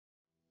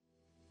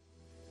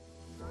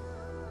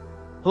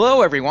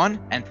Hello,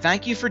 everyone, and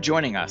thank you for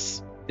joining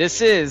us.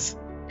 This is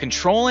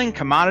Controlling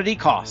Commodity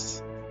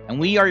Costs, and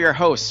we are your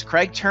hosts,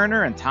 Craig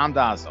Turner and Tom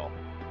Dosdell.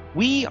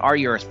 We are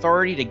your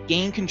authority to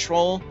gain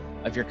control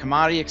of your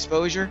commodity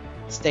exposure,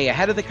 stay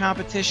ahead of the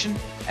competition,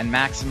 and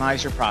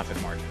maximize your profit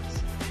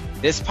margins.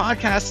 This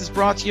podcast is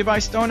brought to you by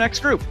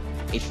StoneX Group,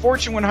 a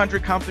Fortune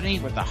 100 company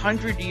with a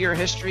 100-year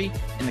history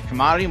in the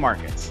commodity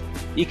markets.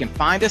 You can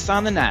find us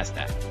on the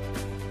NASDAQ.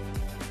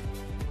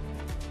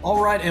 All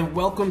right, and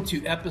welcome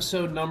to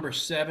episode number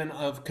 7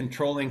 of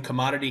Controlling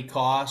Commodity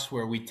Costs,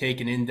 where we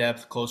take an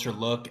in-depth, closer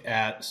look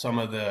at some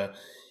of the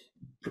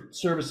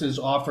services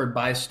offered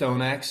by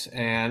StoneX.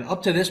 And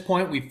up to this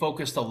point, we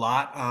focused a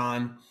lot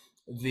on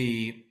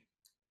the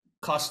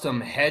custom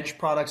hedge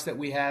products that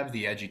we have,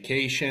 the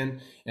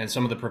education, and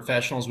some of the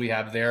professionals we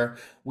have there.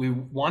 We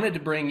wanted to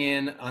bring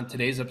in on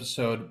today's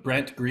episode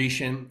Brent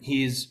Grecian.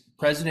 He's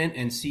President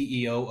and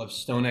CEO of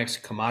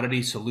StoneX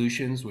Commodity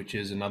Solutions, which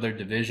is another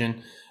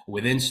division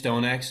within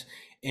StoneX,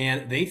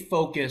 and they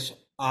focus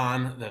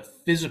on the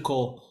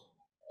physical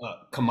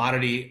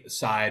commodity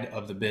side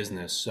of the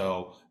business.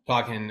 So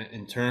talking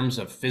in terms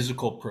of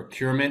physical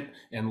procurement,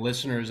 and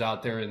listeners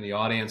out there in the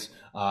audience,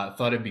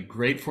 thought it'd be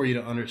great for you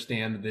to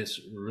understand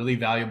this really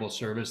valuable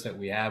service that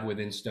we have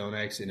within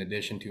StoneX in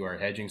addition to our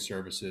hedging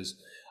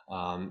services.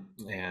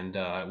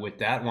 With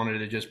that, wanted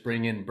to just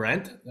bring in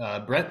Brent.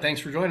 Brent, thanks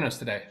for joining us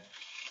today.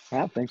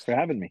 Thanks for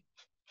having me.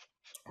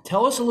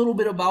 Tell us a little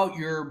bit about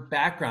your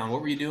background.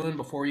 What were you doing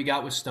before you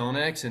got with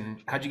StoneX, and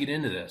how'd you get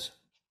into this?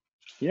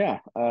 Yeah,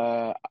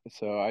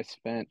 so I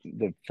spent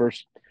the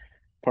first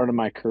part of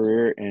my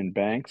career in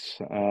banks,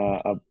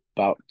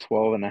 about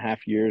 12 and a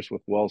half years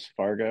with Wells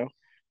Fargo,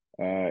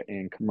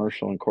 in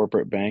commercial and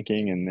corporate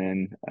banking, and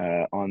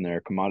then on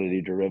their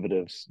commodity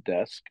derivatives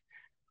desk.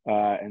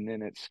 And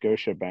then at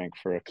Scotiabank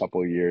for a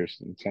couple of years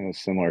in kind of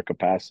similar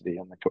capacity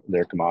on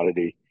their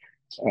commodity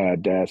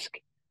desk.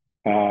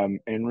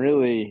 And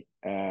really,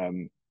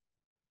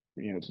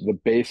 the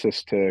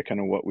basis to kind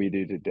of what we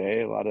do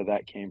today, a lot of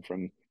that came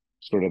from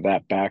sort of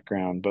that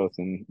background, both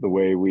in the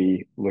way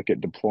we look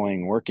at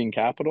deploying working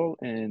capital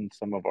in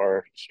some of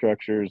our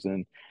structures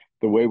and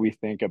the way we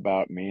think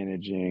about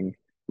managing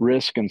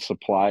risk and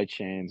supply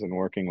chains and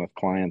working with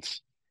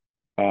clients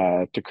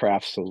to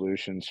craft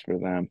solutions for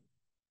them.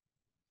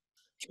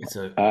 It's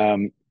a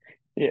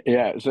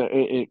Yeah, so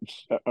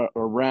it's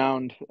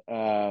around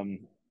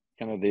kind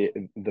of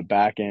the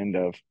back end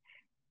of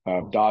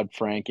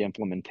Dodd-Frank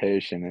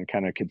implementation and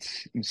kind of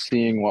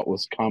seeing what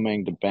was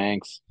coming to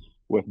banks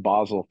with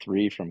Basel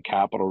III from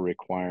capital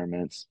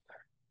requirements.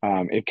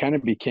 It kind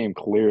of became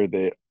clear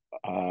that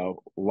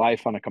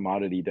life on a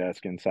commodity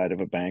desk inside of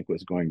a bank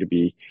was going to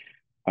be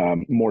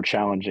more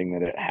challenging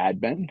than it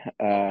had been.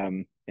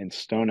 And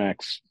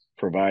StoneX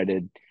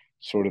provided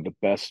sort of the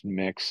best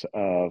mix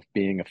of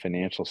being a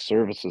financial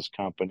services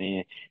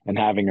company and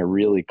having a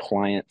really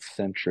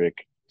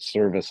client-centric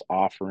service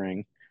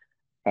offering,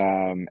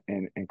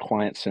 and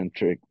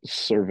client-centric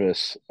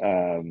service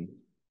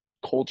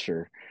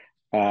culture,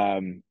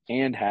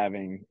 and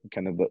having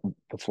kind of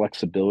the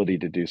flexibility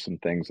to do some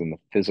things in the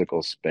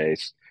physical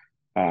space,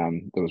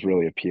 that was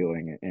really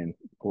appealing, and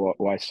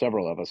why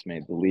several of us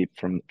made the leap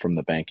from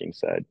the banking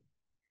side.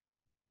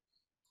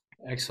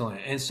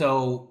 excellent. And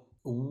so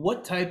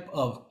what type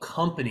of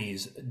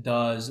companies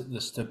does the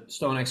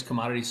StoneX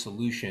Commodity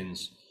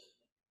Solutions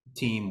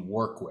team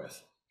work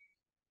with?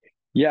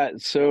 Yeah,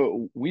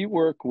 so we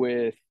work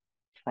with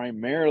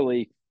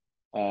primarily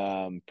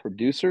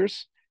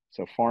producers,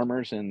 so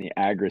farmers in the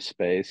agri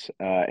space,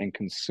 and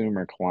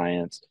consumer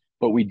clients,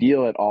 but we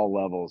deal at all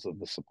levels of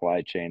the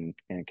supply chain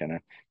and kind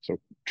of so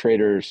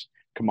traders,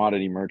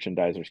 commodity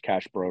merchandisers,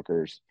 cash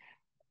brokers,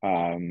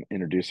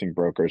 introducing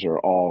brokers are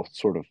all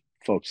sort of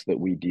folks that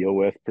we deal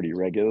with pretty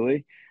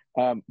regularly.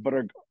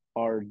 But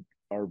our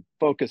our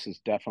focus is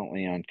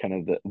definitely on kind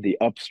of the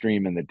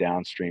upstream and the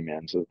downstream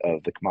ends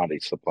of the commodity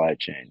supply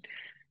chain.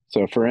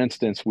 So, for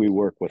instance, we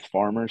work with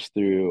farmers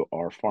through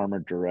our Farmer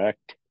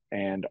Direct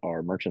and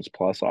our Merchants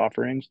Plus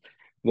offerings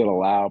that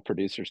allow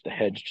producers to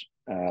hedge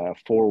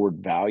forward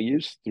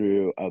values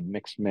through a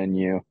mixed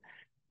menu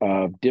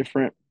of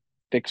different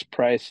fixed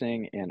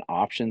pricing and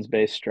options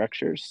based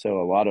structures.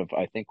 So, a lot of,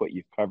 I think, what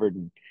you've covered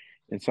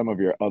in some of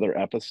your other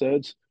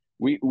episodes,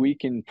 we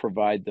can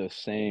provide those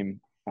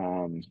same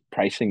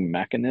pricing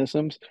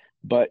mechanisms,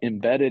 but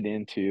embedded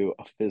into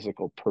a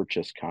physical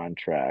purchase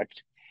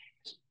contract.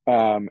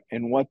 And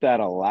what that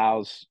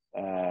allows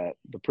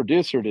the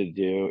producer to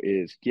do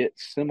is get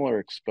similar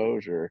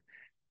exposure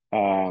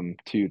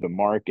to the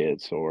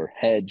markets or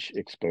hedge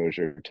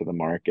exposure to the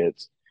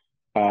markets.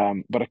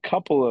 But a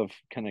couple of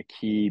kind of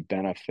key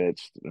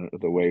benefits,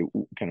 the way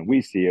kind of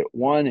we see it.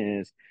 One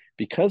is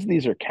because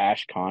these are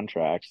cash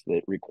contracts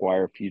that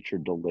require future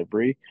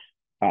delivery,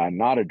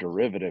 not a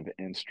derivative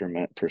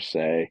instrument per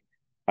se.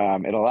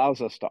 It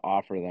allows us to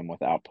offer them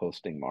without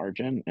posting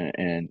margin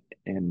and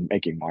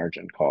making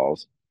margin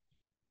calls.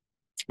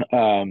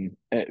 Um,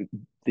 eh,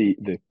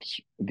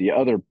 the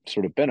other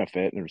sort of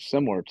benefit, or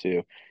similar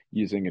to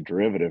using a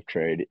derivative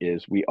trade,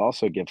 is we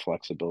also give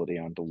flexibility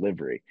on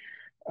delivery.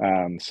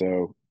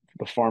 So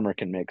the farmer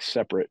can make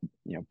separate,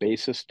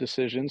 basis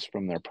decisions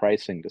from their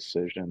pricing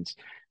decisions,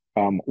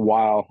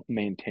 while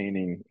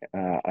maintaining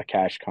a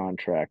cash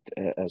contract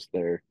as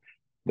their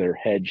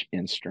hedge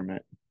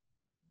instrument.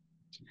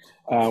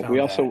 I We found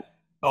also, that.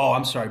 Oh,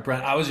 I'm sorry,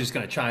 Brent. I was just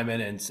going to chime in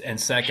and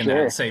second that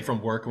and sure, say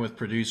from working with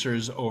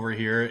producers over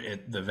here,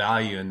 the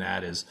value in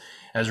that is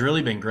has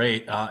really been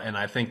great, and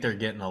I think they're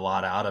getting a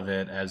lot out of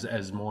it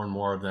as more and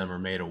more of them are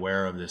made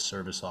aware of this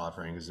service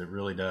offering, because it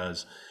really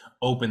does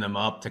open them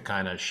up to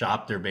kind of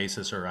shop their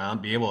basis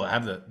around, be able to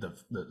have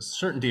the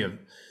certainty of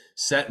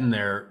setting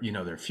their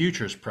their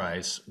futures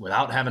price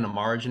without having to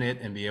margin it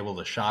and be able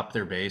to shop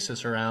their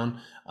basis around.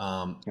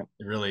 yep,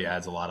 It really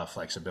adds a lot of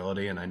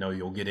flexibility, and I know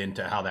you'll get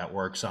into how that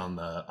works on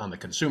the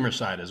consumer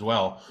side as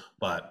well.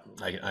 But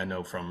I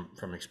know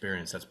from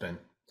experience that's been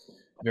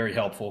very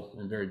helpful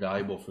and very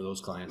valuable for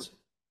those clients.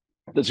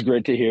 that's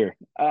great to hear.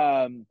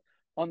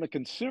 On the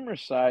consumer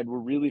side, we're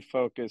really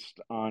focused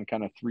on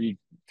kind of three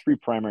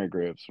primary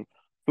groups: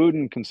 food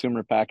and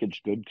consumer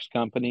packaged goods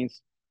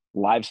companies,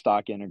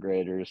 livestock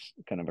integrators,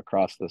 kind of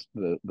across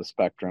the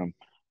spectrum,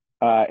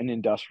 and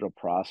industrial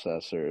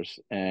processors.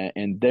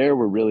 And there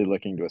we're really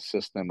looking to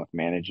assist them with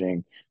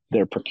managing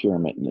their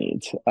procurement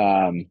needs.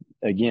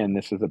 Again,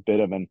 this is a bit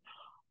of an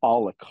a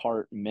la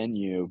carte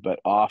menu, but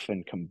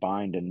often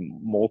combined in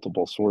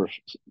multiple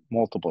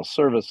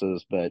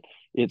services. But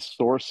it's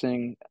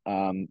sourcing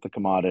the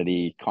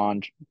commodity,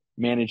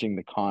 managing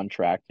the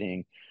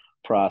contracting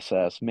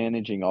process,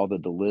 managing all the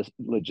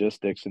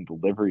logistics and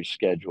delivery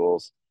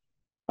schedules,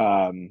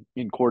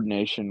 in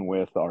coordination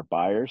with our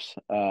buyers.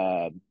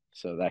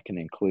 So that can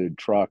include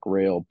truck,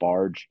 rail,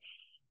 barge,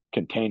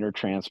 container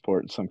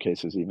transport, in some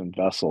cases even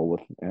vessel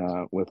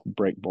with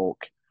break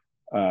bulk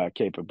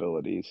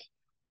capabilities.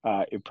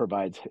 It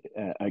provides,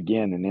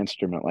 again, an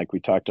instrument like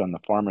we talked on the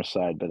farmer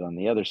side, but on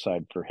the other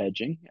side for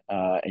hedging,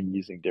 and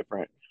using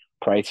different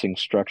pricing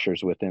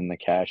structures within the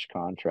cash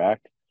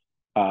contract.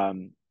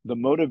 The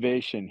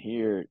motivation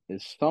here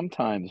is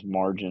sometimes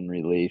margin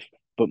relief,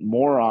 but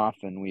more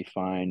often we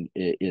find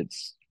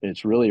it's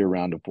really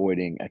around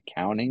avoiding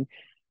accounting,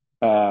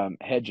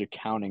 hedge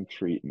accounting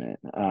treatment.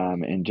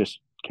 And just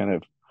kind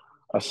of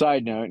a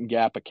side note in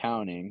gap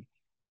accounting,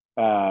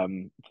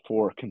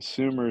 for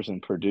consumers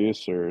and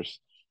producers,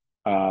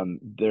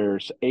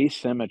 there's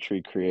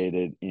asymmetry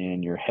created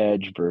in your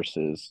hedge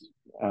versus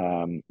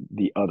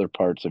the other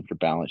parts of your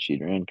balance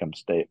sheet or income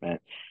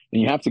statement.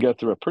 And you have to go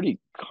through a pretty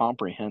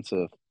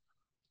comprehensive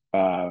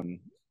and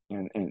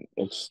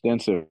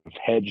extensive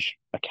hedge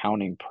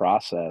accounting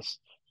process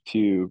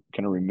to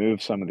kind of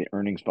remove some of the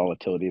earnings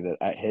volatility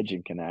that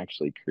hedging can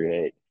actually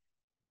create.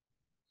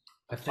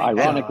 I think.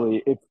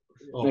 Ironically, if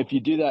Oh, you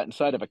do that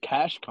inside of a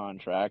cash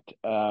contract,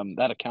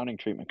 that accounting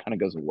treatment kind of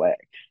goes away.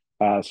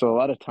 So a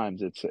lot of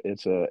times it's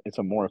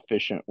a more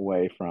efficient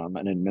way from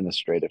an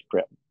administrative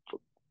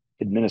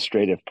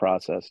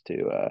process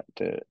to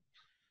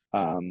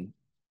um,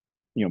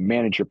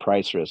 manage your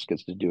price risk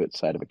is to do it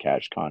inside of a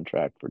cash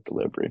contract for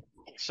delivery.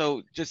 So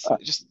Uh,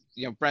 just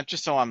Brent,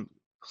 just so I'm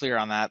clear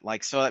on that,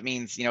 like, so that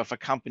means, if a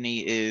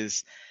company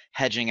is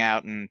hedging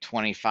out in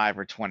 25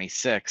 or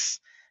 26,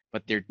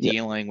 but they're yeah,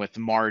 dealing with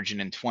margin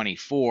in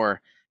 24,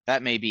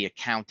 that may be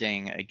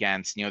accounting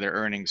against, their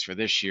earnings for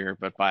this year,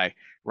 but by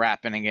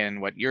wrapping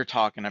in what you're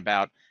talking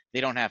about,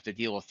 they don't have to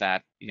deal with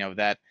that,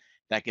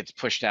 that gets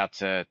pushed out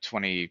to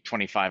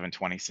 2025 and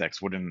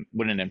 26, wouldn't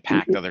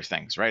impact other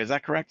things, right? Is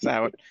that correct? Is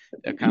that what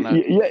kind of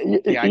yeah,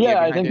 the idea yeah.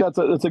 I behind think it?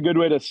 that's a good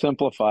way to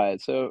simplify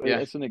it. So, Yeah.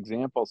 as an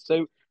example,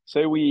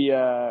 say we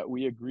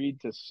agreed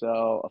to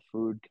sell a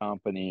food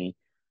company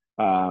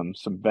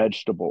some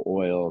vegetable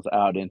oils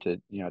out into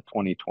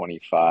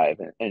 2025,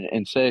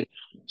 and say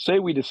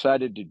we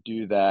decided to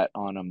do that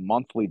on a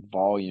monthly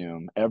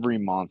volume every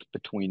month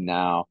between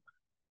now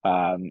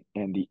and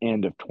the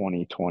end of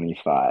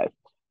 2025.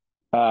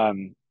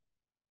 Um,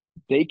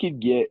 they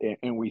could get,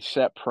 and we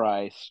set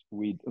price,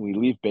 we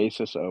leave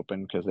basis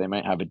open because they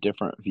might have a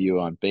different view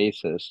on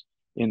basis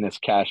in this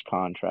cash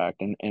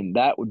contract, and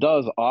that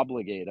does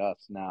obligate us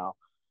now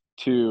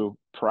to,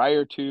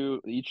 prior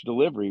to each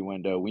delivery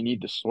window, we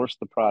need to source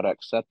the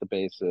product, set the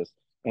basis,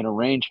 and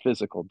arrange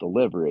physical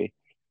delivery,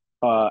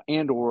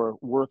 and or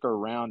work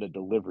around a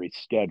delivery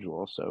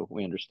schedule. So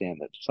we understand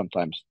that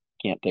sometimes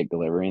can't take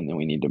delivery and then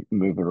we need to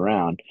move it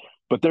around.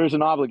 But there's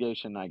an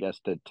obligation, I guess,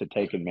 to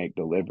take and make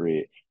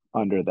delivery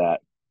under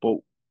that.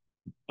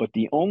 But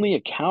the only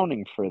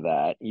accounting for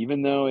that,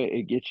 even though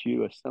it gets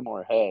you a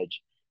similar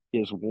hedge,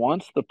 is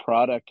once the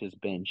product has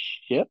been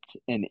shipped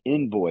and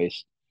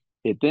invoiced,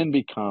 it then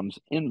becomes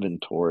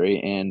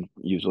inventory and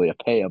usually a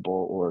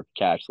payable, or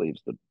cash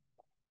leaves the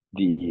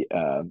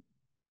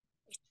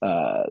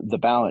the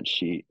balance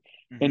sheet,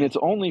 and Hmm. it's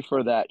only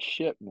for that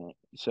shipment.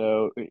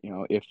 So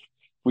if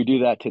we do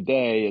that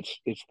today,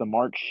 it's the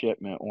March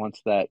shipment.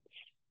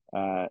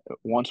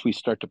 Once we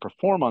start to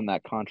perform on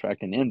that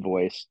contract and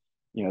invoice,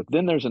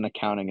 then there's an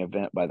accounting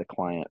event by the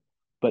client.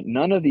 But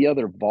none of the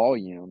other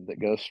volume that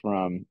goes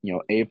from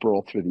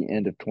April through the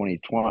end of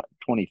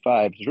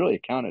 2025 is really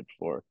accounted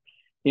for.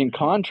 In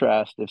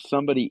contrast, if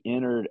somebody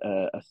entered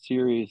a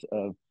series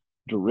of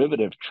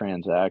derivative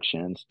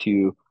transactions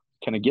to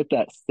kind of get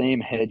that same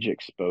hedge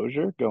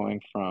exposure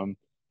going from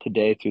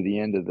today through the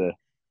end of the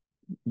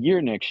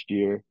year next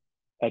year,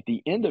 at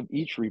the end of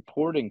each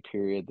reporting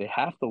period, they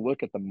have to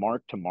look at the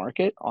mark to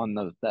market on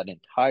that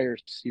entire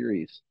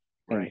series.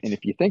 And Right.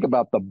 if you think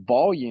about the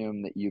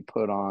volume that you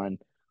put on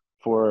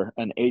for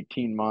an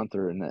 18-month,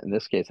 or in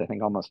this case, I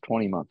think almost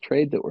 20-month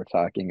trade that we're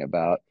talking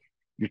about,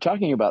 you're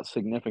talking about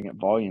significant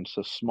volume.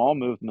 So small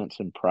movements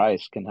in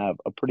price can have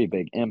a pretty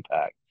big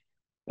impact.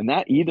 And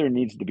that either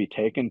needs to be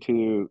taken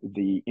to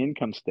the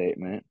income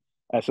statement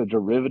as a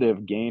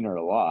derivative gain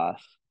or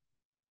loss,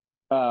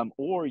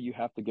 or you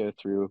have to go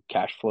through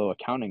cash flow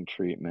accounting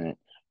treatment,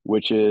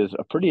 which is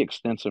a pretty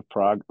extensive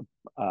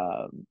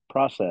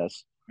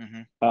process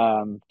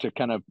Hmm. to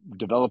kind of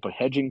develop a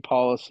hedging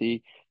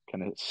policy,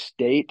 kind of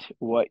state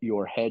what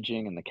your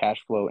hedging and the cash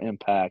flow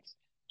impacts,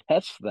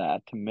 test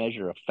that to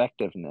measure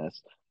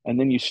effectiveness. And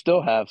then you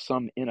still have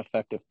some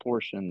ineffective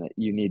portion that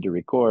you need to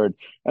record,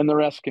 and the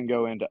rest can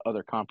go into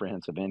other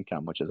comprehensive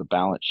income, which is a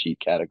balance sheet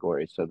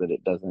category, so that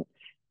it doesn't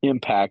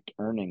impact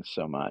earnings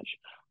so much.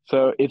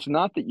 So it's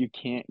not that you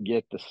can't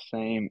get the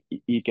same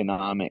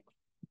economic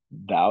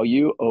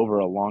value over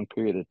a long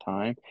period of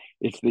time.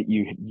 It's that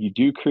you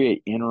do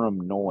create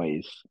interim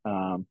noise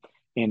and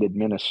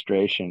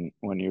administration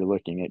when you're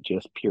looking at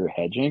just pure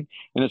hedging,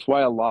 and it's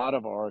why a lot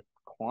of our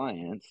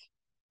clients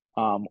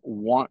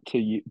want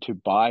to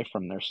buy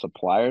from their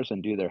suppliers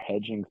and do their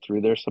hedging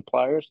through their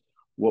suppliers.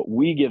 What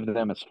we give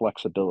them is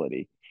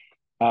flexibility.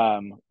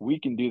 We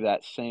can do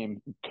that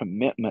same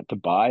commitment to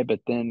buy, but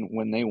then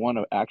when they want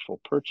to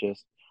actual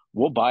purchase,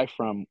 we'll buy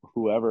from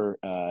whoever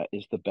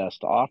is the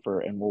best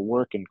offer, and we'll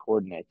work and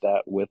coordinate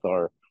that with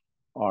our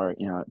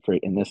for,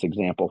 in this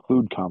example,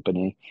 food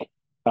company,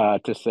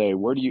 to say,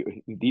 where do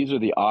you, these are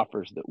the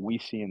offers that we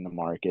see in the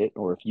market,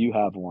 or if you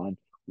have one,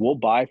 we'll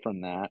buy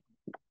from that.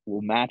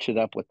 We'll match it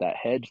up with that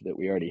hedge that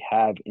we already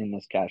have in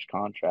this cash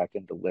contract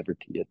and deliver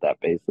to you at that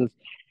basis.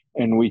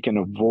 And we can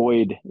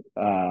avoid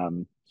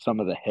some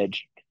of the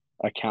hedge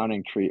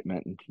accounting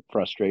treatment and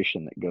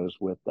frustration that goes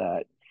with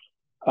that.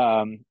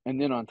 And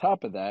then on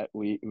top of that,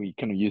 we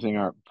kind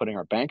of putting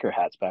our banker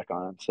hats back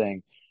on and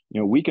saying,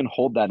 we can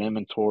hold that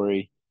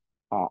inventory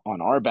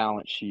on our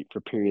balance sheet for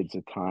periods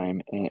of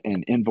time,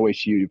 and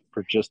invoice you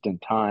for just in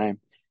time.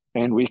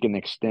 And we can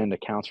extend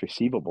accounts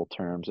receivable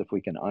terms if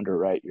we can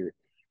underwrite your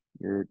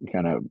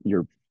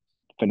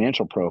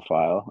financial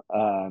profile,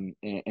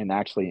 and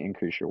actually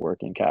increase your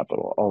working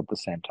capital all at the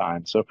same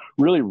time. So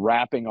really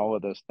wrapping all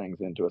of those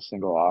things into a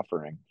single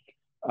offering,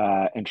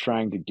 and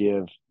trying to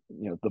give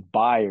the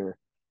buyer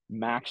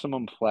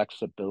maximum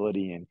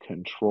flexibility and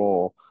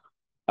control,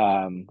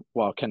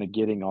 while kind of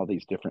getting all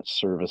these different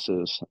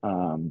services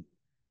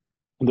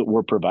that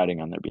we're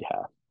providing on their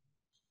behalf.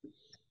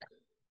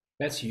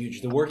 That's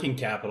huge. The working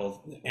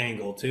capital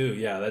angle too.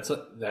 Yeah,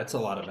 that's a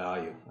lot of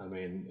value. I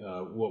mean,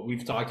 what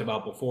we've talked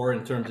about before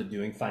in terms of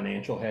doing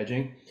financial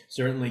hedging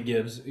certainly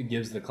gives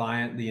the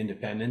client the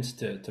independence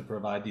to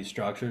provide these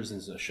structures and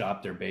to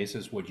shop their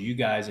basis. What you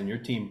guys and your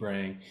team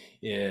bring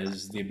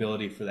is the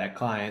ability for that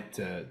client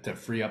to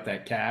free up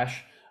that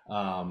cash,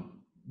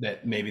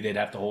 that maybe they'd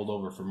have to hold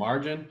over for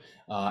margin,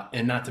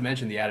 and not to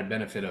mention the added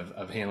benefit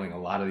of handling a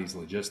lot of these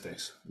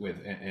logistics with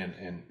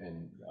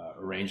and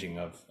arranging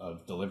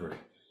of delivery.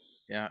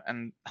 Yeah,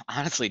 and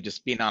honestly,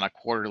 just being on a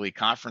quarterly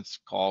conference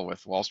call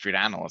with Wall Street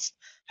analysts,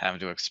 having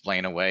to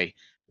explain away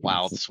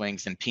wild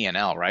swings in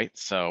P&L, right?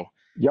 So,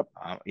 Yep.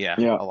 yeah,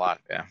 Yeah. a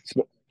lot. Yeah.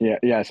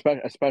 Yeah.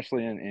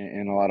 Especially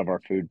in a lot of our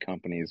food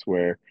companies,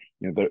 where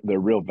the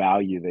real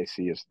value they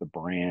see is the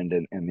brand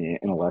and the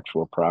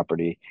intellectual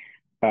property.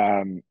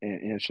 And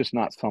it's just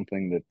not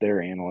something that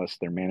their analysts,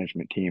 their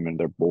management team, and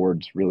their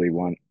boards really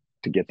want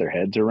to get their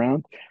heads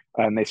around.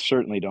 And they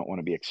certainly don't want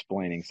to be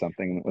explaining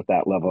something with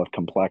that level of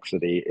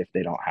complexity if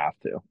they don't have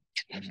to.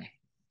 Hmm.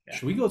 Yeah.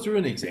 Should we go through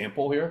an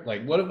example here?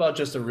 Like, what about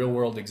just a real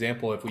world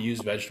example? If we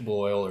use vegetable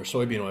oil or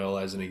soybean oil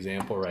as an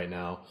example right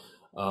now,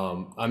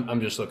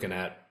 I'm just looking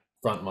at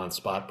front month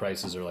spot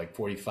prices are like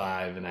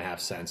 45.5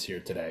 cents here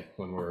today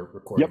when we're Yep.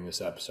 recording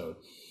this episode.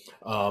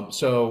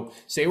 So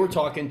say we're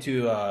talking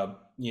to,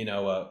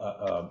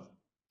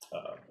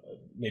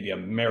 maybe a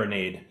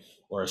marinade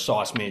or a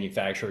sauce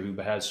manufacturer who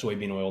has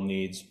soybean oil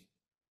needs.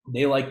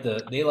 They like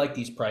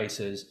these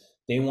prices.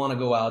 They want to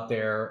go out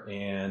there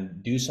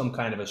and do some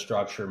kind of a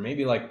structure,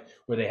 maybe like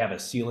where they have a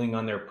ceiling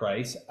on their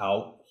price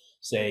out,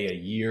 say a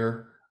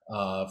year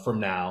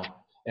from now,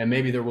 and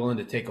maybe they're willing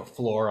to take a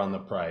floor on the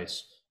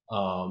price.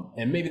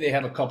 And maybe they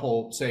have a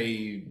couple,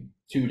 say,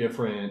 two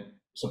different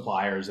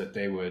suppliers that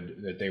they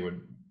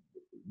would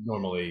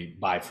normally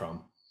buy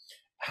from.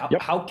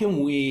 Yep. How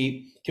can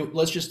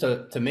let's just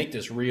to make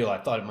this real, I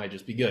thought it might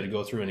just be good to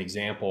go through an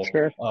example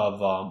Sure.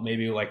 of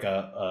maybe like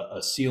a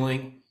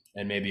ceiling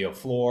and maybe a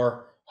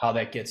floor, how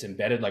that gets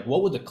embedded. Like,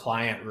 what would the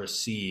client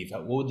receive?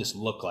 What would this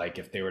look like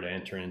if they were to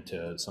enter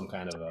into some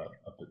kind of a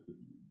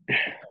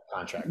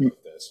contract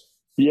with this?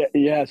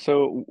 Yeah.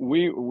 So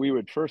we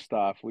would, first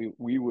off,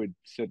 we would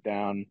sit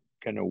down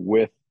kind of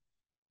with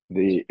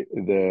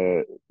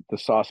the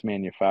sauce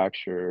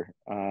manufacturer,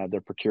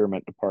 their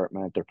procurement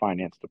department, their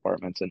finance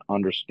departments, and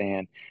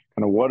understand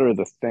kind of what are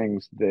the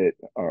things that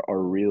are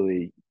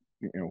really,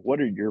 what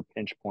are your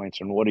pinch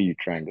points and what are you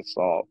trying to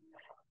solve.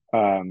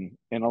 And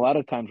a lot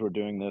of times we're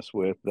doing this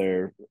with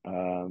their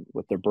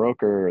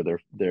broker or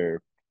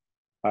their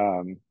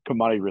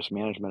commodity risk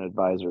management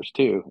advisors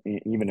too,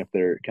 even if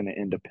they're kind of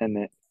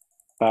independent,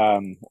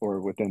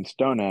 or within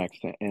StoneX,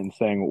 and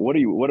saying, what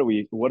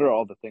are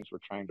all the things we're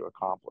trying to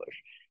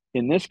accomplish?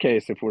 In this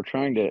case, if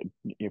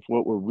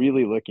what we're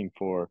really looking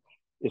for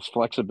is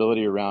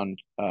flexibility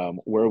around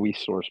where we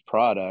source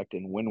product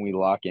and when we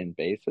lock in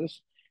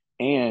basis,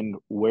 and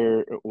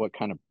what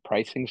kind of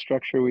pricing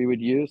structure we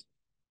would use.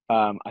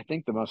 I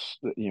think the most,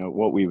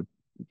 what we would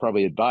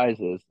probably advise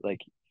is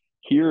like,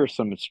 here are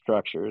some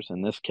structures,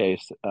 in this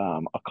case,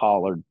 a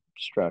collared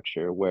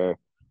structure where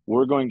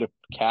we're going to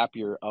cap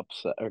your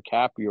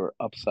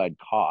upside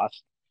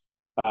cost.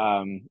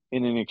 In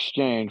an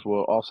exchange,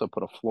 we'll also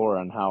put a floor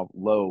on how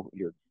low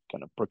your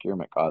kind of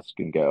procurement costs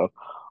can go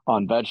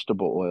on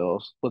vegetable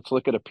oils. Let's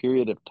look at a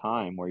period of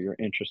time where you're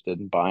interested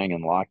in buying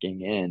and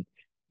locking in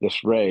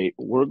this rate.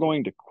 We're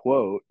going to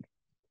quote,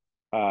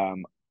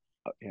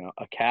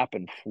 a cap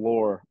and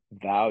floor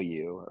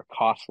value or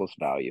costless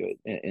value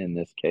in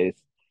this case,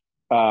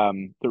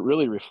 that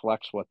really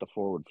reflects what the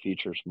forward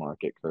futures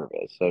market curve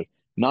is. So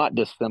not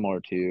dissimilar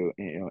to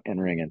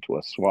entering into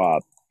a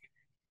swap.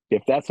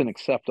 If that's an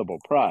acceptable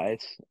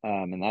price,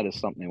 and that is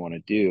something they want to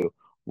do,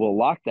 we'll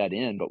lock that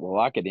in, but we'll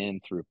lock it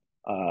in through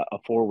a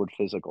forward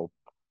physical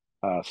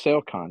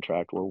sale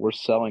contract where we're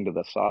selling to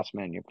the sauce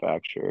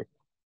manufacturer.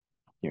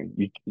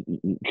 You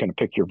kind of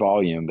pick your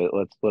volume, but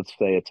let's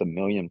say it's 1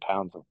 million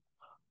pounds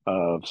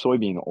of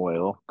soybean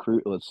oil.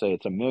 Let's say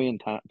it's 1 million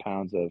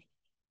pounds of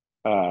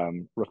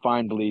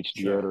refined, bleached,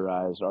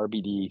 deodorized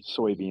RBD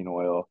soybean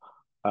oil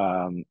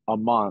a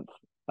month,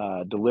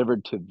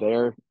 delivered to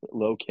their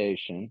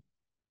location,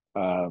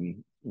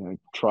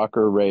 truck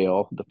or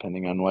rail,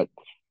 depending on what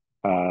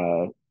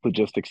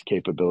logistics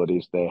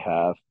capabilities they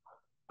have,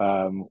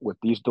 with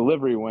these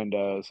delivery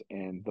windows.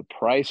 And the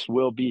price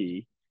will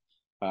be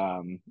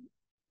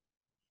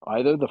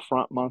either the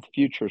front month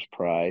futures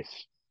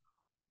price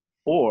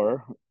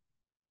or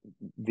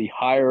the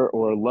higher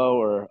or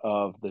lower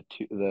of the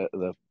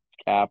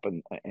cap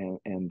and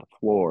the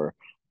floor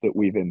that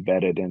we've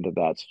embedded into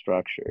that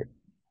structure.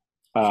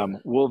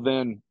 We'll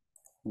then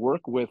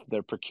work with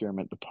their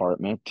procurement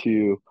department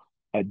to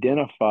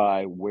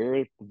identify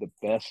where the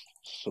best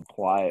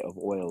supply of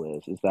oil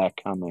is. Is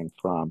that coming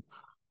from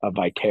a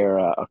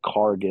Viterra, a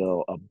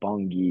Cargill, a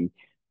Bunge,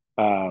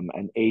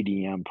 an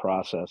ADM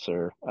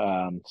processor,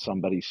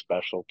 somebody's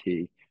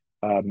specialty,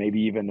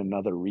 maybe even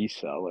another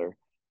reseller,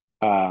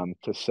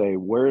 to say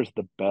where's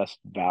the best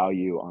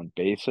value on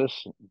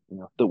basis,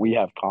 that we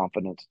have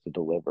confidence to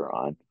deliver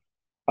on.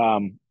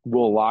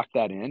 We'll lock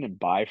that in and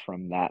buy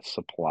from that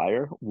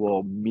supplier.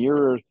 We'll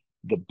mirror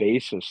the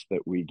basis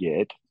that we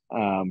get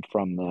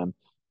from them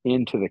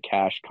into the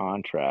cash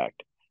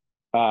contract.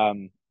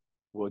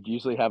 We'll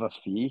usually have a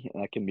fee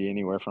that can be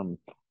anywhere from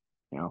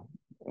a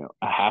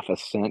half a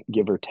cent,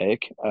 give or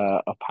take,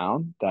 a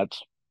pound.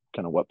 That's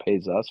kind of what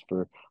pays us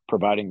for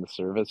providing the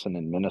service and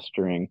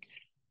administering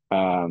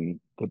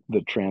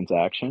the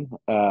transaction.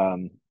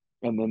 And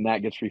then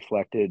that gets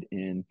reflected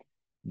in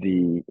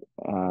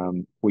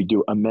we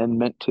do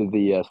amendment to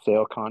the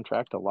sale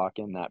contract to lock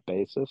in that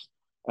basis.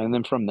 And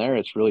then from there,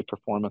 it's really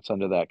performance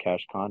under that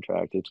cash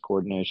contract. It's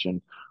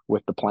coordination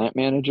with the plant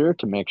manager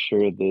to make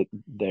sure that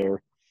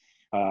they're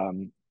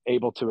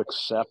able to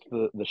accept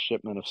the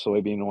shipment of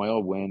soybean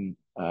oil when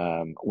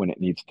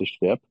it needs to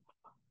ship,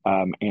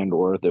 and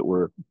or that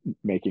we're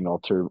making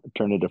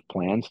alternative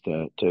plans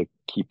to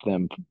keep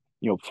them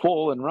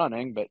full and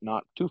running, but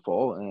not too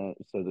full,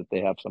 so that they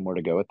have somewhere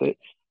to go with it.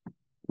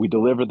 We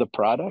deliver the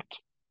product.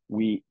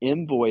 We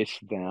invoice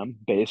them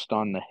based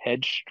on the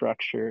hedge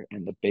structure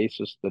and the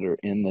basis that are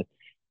in the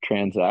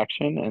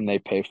transaction, and they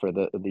pay for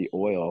the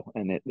oil.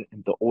 And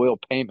the oil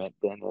payment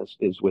then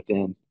is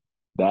within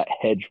that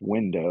hedge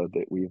window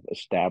that we've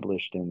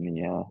established in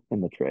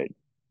the trade.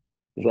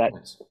 Is that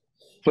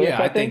clear?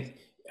 Yeah, I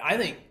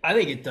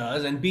think it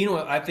does. And bean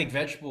oil, I think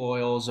vegetable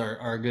oils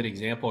are a good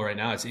example right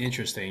now. It's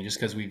interesting just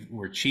because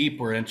we're cheap.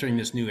 We're entering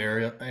this new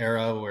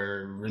era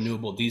where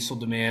renewable diesel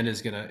demand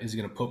is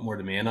gonna put more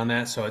demand on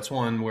that. So it's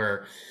one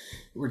where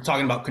we're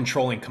talking about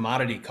controlling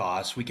commodity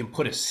costs. We can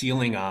put a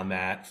ceiling on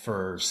that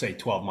for say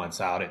 12 months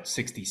out at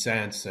 60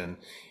 cents. And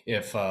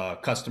if a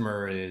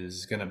customer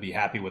is going to be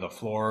happy with a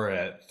floor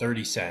at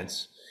 30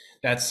 cents,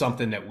 that's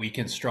something that we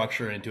can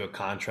structure into a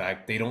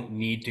contract. They don't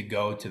need to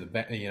go to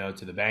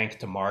the bank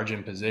to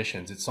margin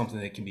positions. It's something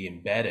that can be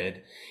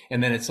embedded,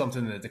 and then it's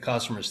something that the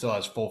customer still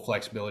has full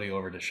flexibility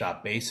over to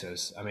shop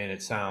basis. I mean,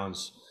 it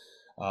sounds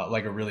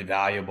like a really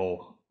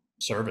valuable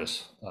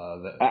service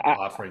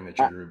offering that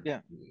your group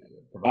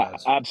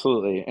provides.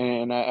 Absolutely,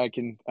 and I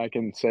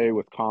can say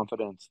with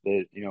confidence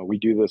that we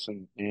do this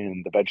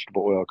in the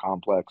vegetable oil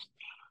complex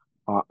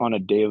on a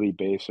daily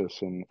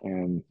basis,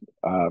 and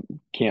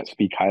can't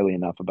speak highly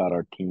enough about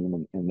our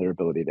team and their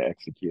ability to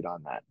execute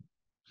on that.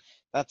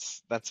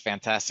 That's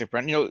fantastic,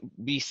 Brent.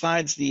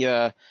 Besides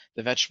the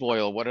vegetable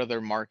oil, what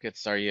other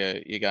markets are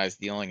you guys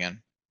dealing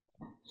in?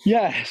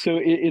 Yeah, so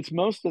it's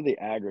most of the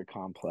agri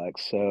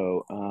complex.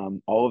 So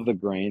all of the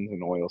grains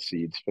and oil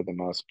seeds for the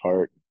most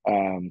part.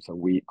 So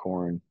wheat,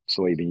 corn,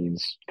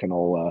 soybeans,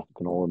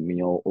 canola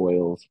meal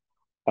oils,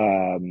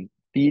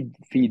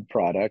 feed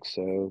products.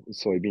 So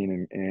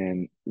soybean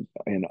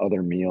and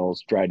other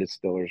meals, dry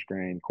distillers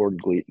grain, corn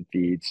gluten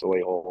feed,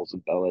 soy hulls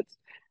and pellets,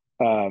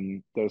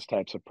 those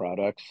types of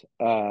products.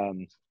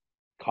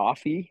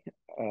 Coffee,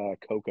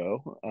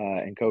 cocoa,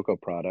 and cocoa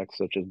products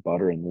such as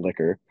butter and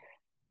liquor.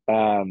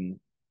 Um,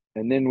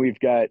 and then we've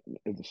got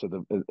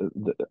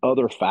the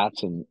other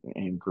fats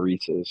and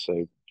greases.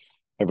 So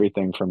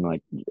everything from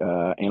like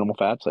animal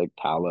fats like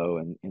tallow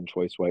and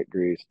choice white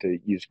grease to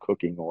used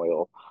cooking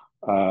oil,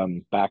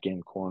 back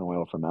end corn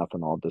oil from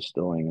ethanol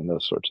distilling and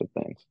those sorts of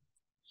things.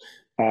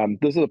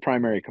 Those are the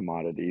primary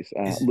commodities.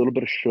 A Is little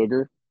bit of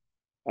sugar,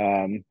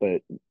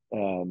 but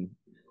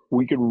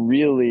we could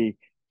really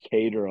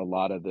cater a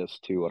lot of this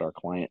to what our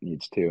client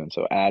needs to. And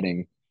so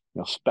adding,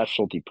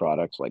 specialty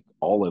products like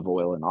olive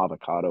oil and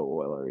avocado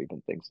oil are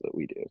even things that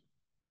we do.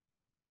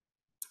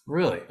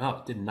 really?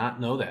 Oh, did not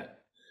know that.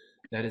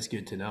 That is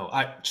good to know.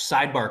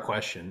 Sidebar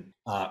question.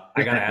 I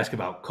got to ask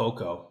about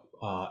cocoa.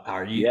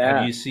 Have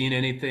Yeah, you seen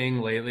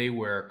anything lately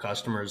where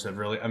customers have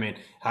really? I mean,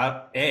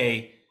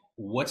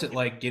 what's it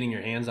like getting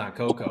your hands on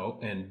cocoa?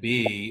 And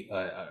B,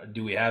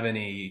 do we have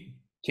any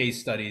case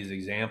studies,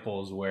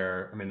 examples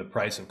where the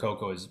price of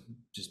cocoa is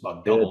just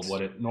about doubled it's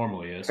what it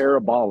normally is?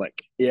 parabolic.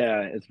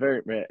 Yeah, it's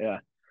yeah.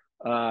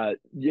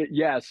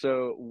 Yeah,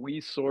 so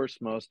we source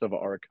most of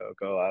our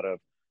cocoa out of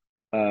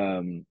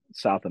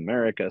South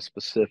America,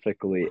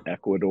 specifically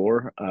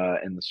Ecuador,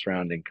 and the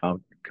surrounding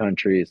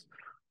countries,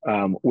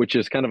 which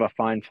is kind of a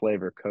fine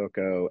flavor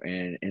cocoa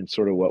and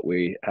sort of what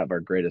we have our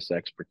greatest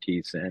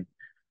expertise in.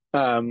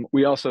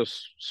 We also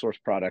source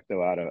product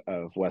though out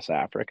of West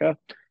Africa.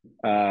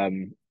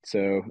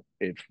 So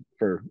if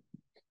for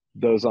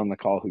those on the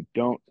call who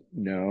don't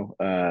know,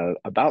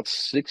 about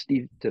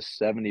 60 to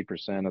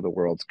 70% of the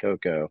world's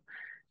cocoa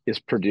is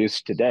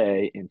produced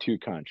today in two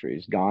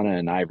countries, Ghana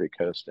and Ivory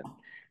Coast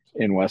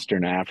in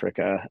Western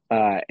Africa.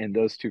 And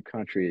those two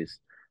countries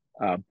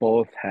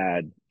both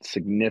had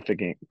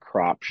significant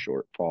crop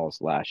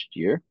shortfalls last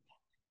year.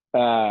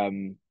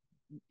 Um,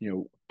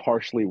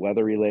 partially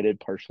weather related,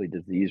 partially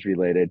disease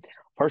related,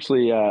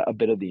 partially a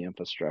bit of the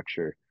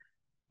infrastructure,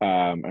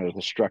 or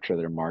the structure of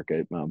their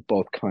market.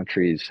 Both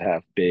countries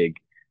have big,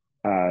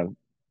 uh,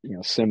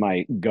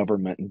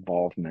 semi-government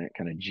involvement,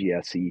 kind of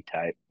GSE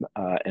type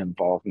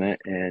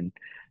involvement, and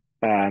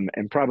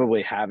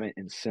probably haven't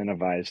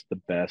incentivized the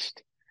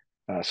best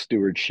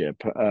stewardship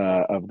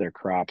of their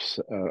crops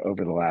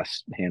over the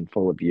last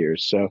handful of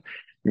years. So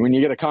when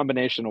you get a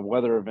combination of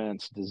weather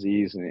events,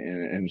 disease,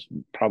 and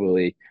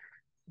probably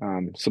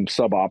some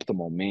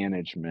suboptimal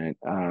management,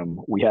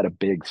 we had a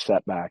big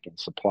setback in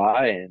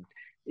supply. And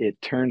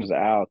it turns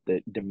out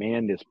that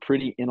demand is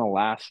pretty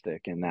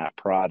inelastic in that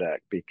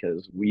product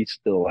because we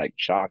still like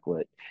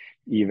chocolate,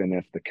 even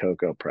if the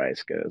cocoa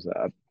price goes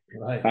up.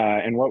 Right.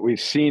 And what we've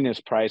seen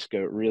is price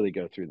really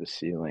go through the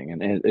ceiling,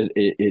 and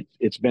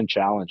it's been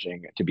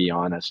challenging, to be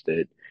honest.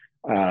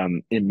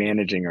 In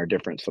managing our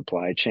different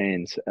supply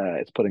chains,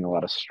 it's putting a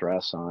lot of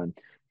stress on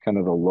kind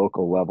of the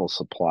local level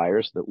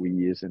suppliers that we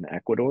use in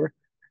Ecuador,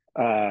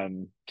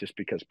 just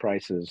because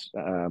prices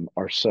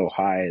are so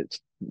high.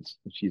 It's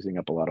using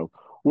up a lot of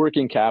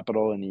working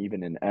capital, and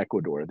even in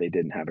Ecuador, they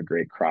didn't have a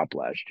great crop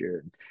last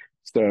year.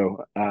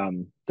 So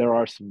there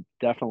are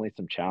definitely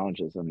some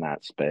challenges in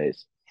that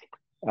space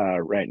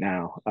right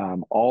now.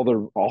 All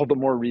the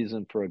more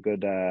reason for a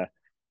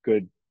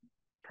good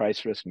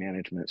price risk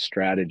management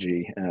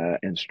strategy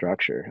and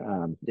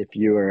structure. If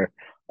you are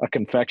a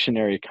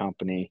confectionery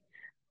company,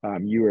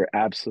 you are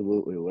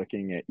absolutely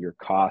looking at your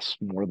costs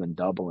more than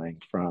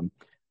doubling from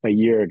a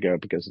year ago,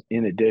 because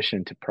in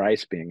addition to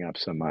price being up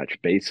so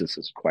much, basis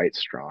is quite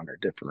strong, or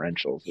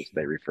differentials as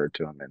they refer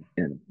to them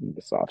in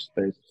the soft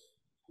space.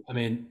 I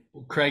mean,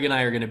 Craig and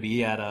I are going to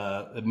be at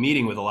a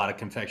meeting with a lot of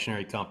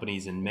confectionery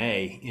companies in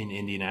May in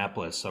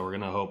Indianapolis. So we're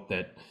going to hope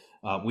that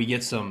we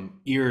get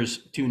some ears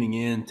tuning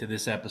in to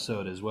this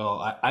episode as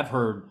well. I've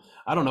heard,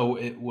 I don't know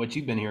what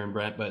you've been hearing,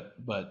 Brent,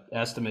 but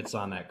estimates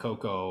on that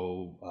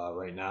cocoa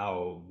right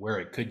now, where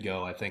it could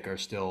go, I think are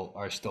still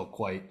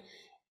quite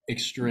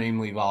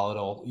extremely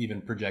volatile,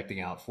 even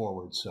projecting out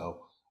forward.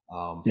 So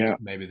Yeah,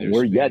 maybe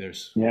we're yet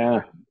there's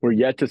yeah, we're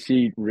yet to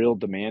see real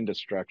demand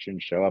destruction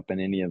show up in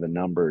any of the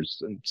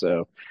numbers. And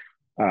so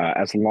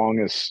as long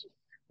as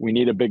we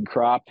need a big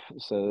crop,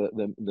 so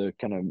the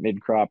kind of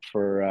mid crop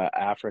for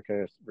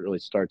Africa really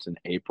starts in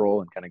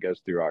April and kind of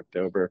goes through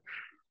October.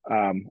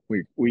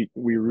 We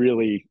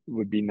really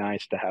would be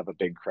nice to have a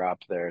big crop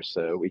there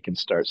so we can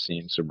start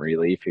seeing some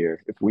relief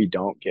here. If we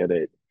don't get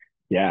it,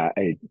 yeah,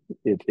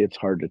 it's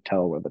hard to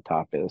tell where the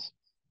top is.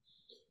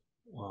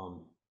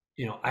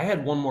 I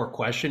had one more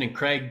question, and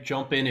Craig,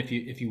 jump in if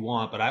you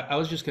want. But I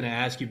was just going to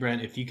ask you,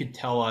 Brent, if you could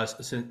tell us,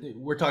 since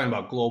we're talking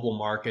about global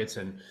markets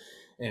and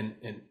and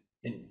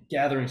and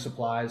gathering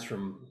supplies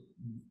from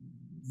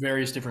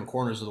various different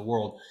corners of the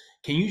world,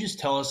 can you just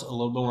tell us a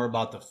little more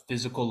about the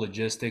physical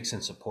logistics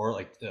and support,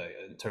 like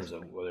in terms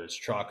of whether it's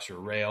trucks or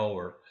rail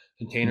or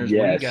containers?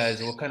 What do you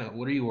guys, Yes.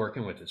 what are you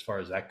working with as far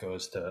as that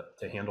goes to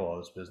handle all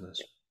this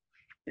business?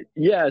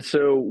 Yeah,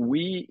 so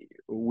we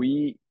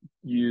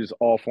use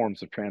all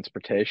forms of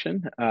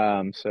transportation.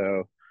 I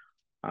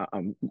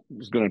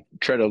was going to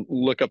try to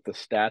look up the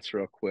stats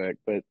real quick,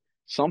 but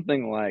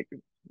something like,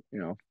 you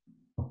know,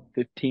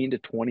 15 to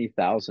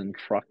 20,000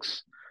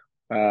 trucks.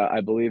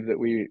 I believe that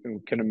we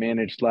kind of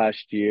managed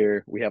last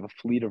year. We have a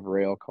fleet of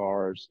rail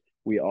cars.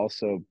 We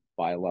also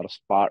buy a lot of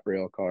spot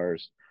rail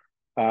cars.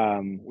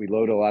 We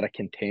load a lot of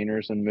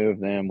containers and move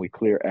them. We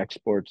clear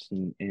exports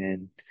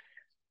and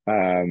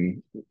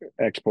um,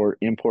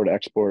 import,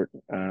 export,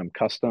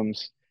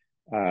 customs,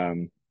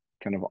 kind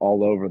of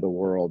all over the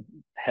world.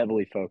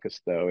 Heavily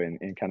focused though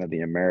in kind of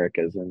the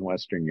Americas and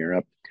Western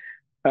Europe.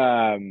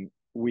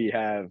 We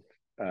have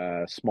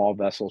small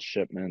vessel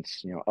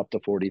shipments, up to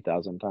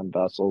 40,000 ton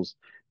vessels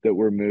that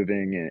we're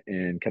moving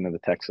in kind of the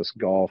Texas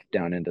Gulf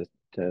down into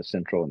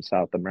Central and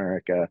South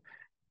America.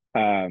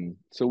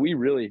 So we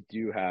really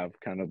do have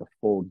kind of the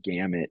full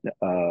gamut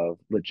of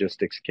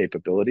logistics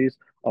capabilities.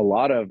 A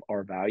lot of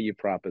our value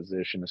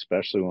proposition,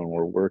 especially when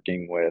we're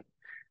working with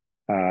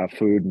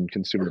food and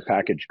consumer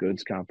packaged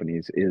goods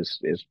companies,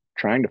 is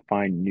trying to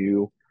find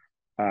new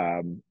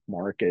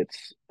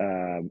markets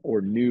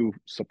or new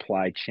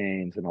supply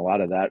chains, and a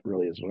lot of that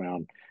really is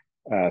around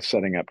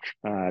setting up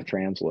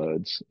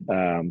transloads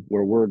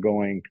where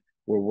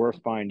we're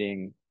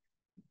finding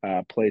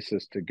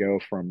places to go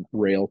from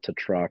rail to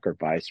truck or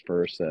vice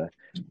versa,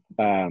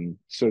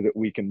 so that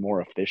we can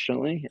more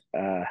efficiently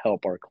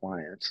help our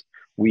clients.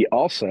 We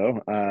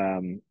also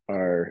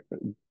are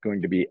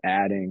going to be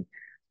adding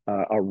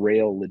a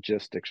rail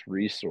logistics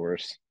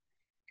resource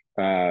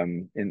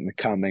in the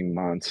coming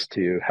months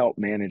to help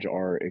manage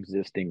our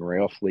existing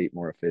rail fleet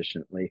more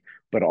efficiently,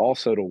 but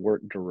also to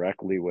work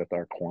directly with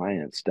our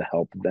clients to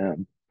help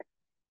them.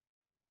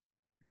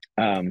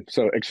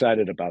 So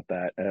excited about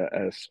that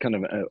as kind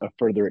of a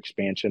further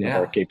expansion of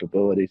our Yeah.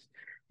 capabilities.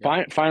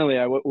 Yeah. Finally,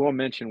 will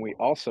mention we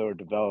also are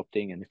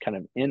developing and kind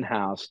of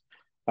in-house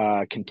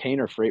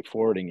container freight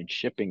forwarding and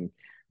shipping,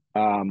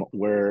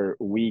 where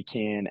we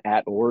can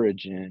at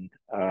origin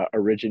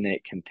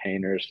originate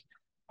containers,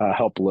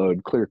 help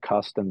load, clear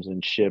customs,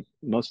 and ship.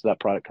 Most of that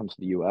product comes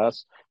to the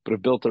U.S., but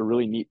have built a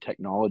really neat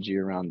technology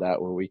around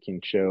that where we can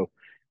show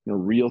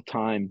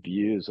real-time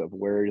views of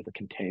where the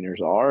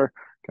containers are,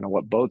 kind of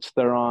what boats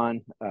they're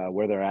on,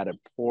 where they're at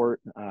port,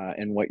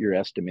 and what your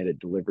estimated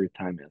delivery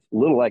time is. A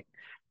little like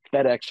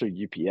FedEx or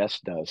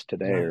UPS does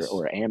today, Nice.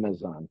 or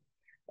Amazon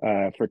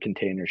for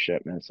container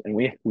shipments. And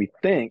we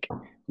think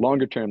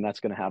longer term that's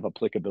going to have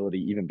applicability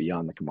even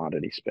beyond the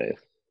commodity space.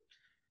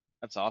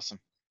 That's awesome.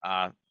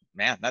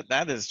 Man,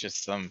 that is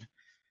just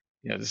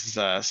this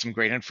is some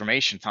great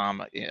information,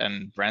 Tom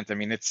and Brent. I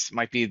mean, it's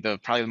might be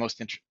probably the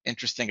most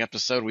interesting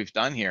episode we've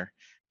done here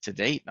to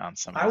date on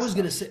some of this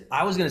stuff.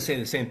 I was gonna say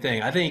the same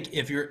thing. I think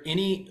if you're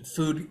any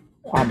food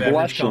or I'm beverage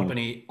blushing.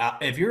 company,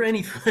 if you're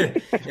any,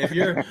 if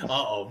you're,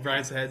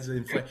 Brian's head's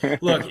inflated.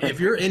 Look, if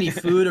you're any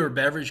food or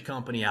beverage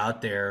company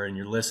out there and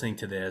you're listening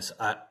to this,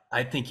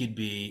 I think you'd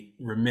be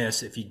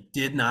remiss if you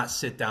did not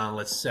sit down.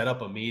 Let's set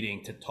up a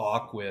meeting to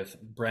talk with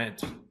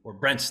Brent or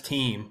Brent's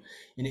team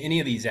in any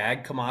of these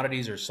ag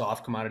commodities or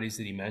soft commodities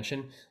that he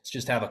mentioned. Let's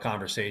just have a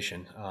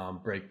conversation,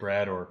 break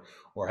bread or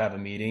have a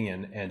meeting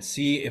and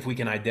see if we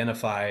can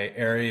identify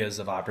areas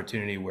of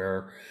opportunity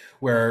where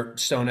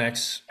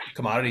StoneX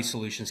Commodity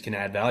Solutions can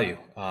add value.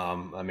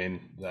 I mean,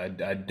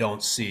 I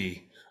don't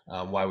see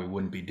why we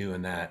wouldn't be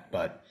doing that,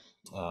 but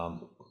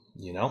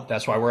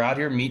that's why we're out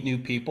here, meet new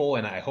people,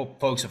 and I hope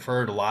folks have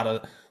heard a lot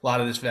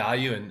of this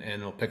value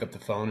and will pick up the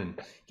phone and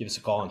give us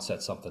a call and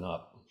set something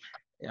up.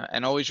 Yeah,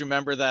 and always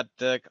remember that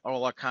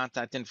all our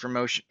contact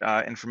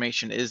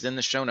information is in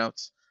the show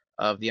notes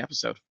of the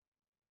episode.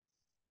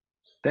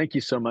 Thank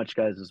you so much,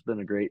 guys. It's been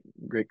a great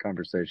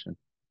conversation.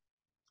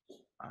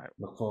 All right.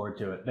 Look forward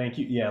to it. Thank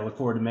you. Yeah, look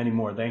forward to many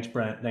more. Thanks,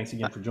 Brent. Thanks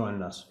again for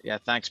joining us. Yeah,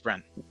 thanks,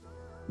 Brent.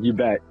 You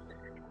bet.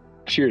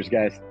 Cheers,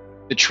 guys.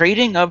 The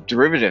trading of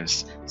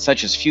derivatives,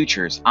 such as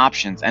futures,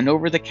 options, and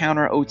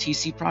over-the-counter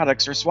OTC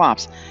products or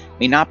swaps,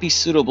 may not be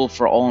suitable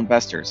for all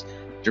investors.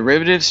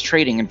 Derivatives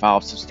trading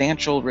involves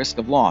substantial risk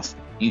of loss.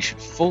 You should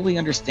fully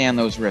understand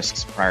those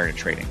risks prior to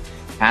trading.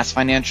 Past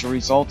financial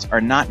results are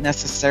not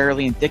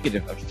necessarily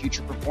indicative of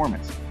future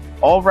performance.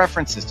 All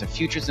references to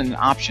futures and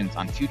options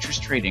on futures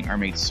trading are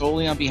made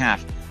solely on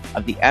behalf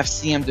of the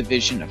FCM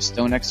division of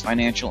StoneX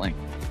Financial Inc.,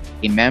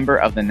 a member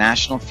of the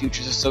National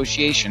Futures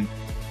Association,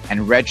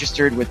 and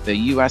registered with the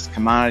U.S.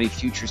 Commodity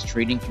Futures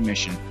Trading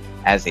Commission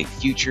as a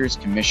Futures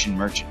Commission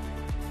merchant.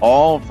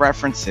 All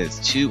references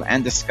to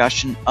and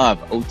discussion of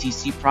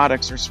OTC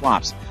products or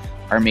swaps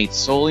are made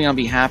solely on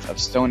behalf of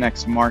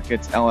StoneX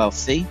Markets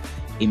LLC,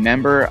 a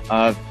member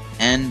of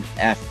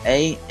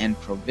NFA and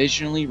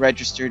provisionally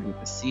registered with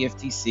the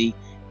CFTC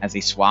as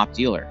a swap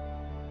dealer.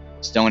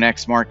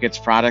 StoneX Markets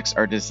products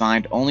are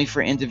designed only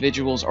for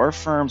individuals or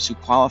firms who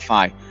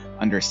qualify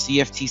under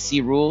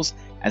CFTC rules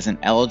as an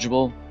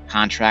eligible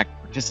contract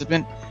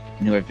participant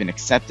and who have been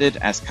accepted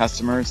as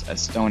customers of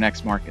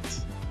StoneX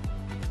Markets.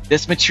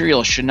 This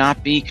material should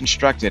not be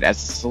construed as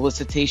a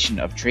solicitation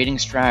of trading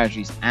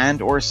strategies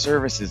and/or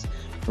services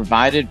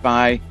provided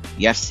by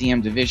the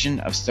FCM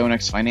division of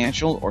StoneX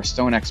Financial or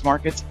StoneX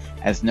Markets,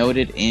 as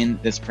noted in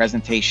this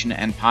presentation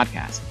and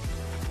podcast.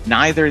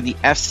 Neither the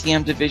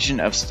FCM division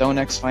of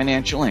StoneX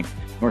Financial Inc.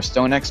 nor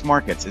StoneX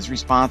Markets is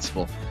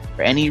responsible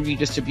for any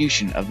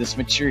redistribution of this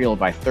material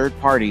by third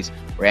parties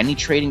or any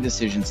trading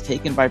decisions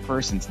taken by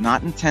persons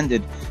not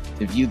intended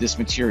to view this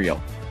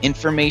material.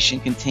 Information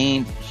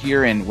contained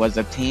herein was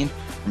obtained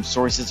from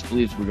sources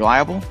believed to be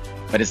reliable,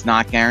 but is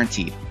not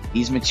guaranteed.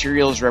 These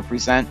materials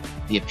represent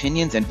the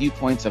opinions and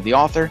viewpoints of the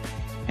author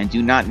and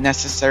do not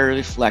necessarily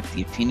reflect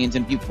the opinions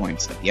and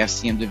viewpoints of the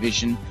FCM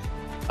division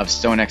of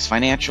StoneX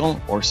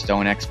Financial or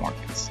StoneX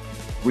Markets.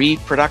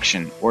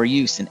 Reproduction or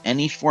use in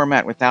any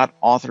format without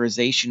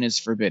authorization is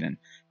forbidden.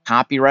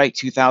 Copyright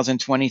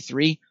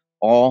 2023,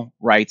 all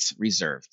rights reserved.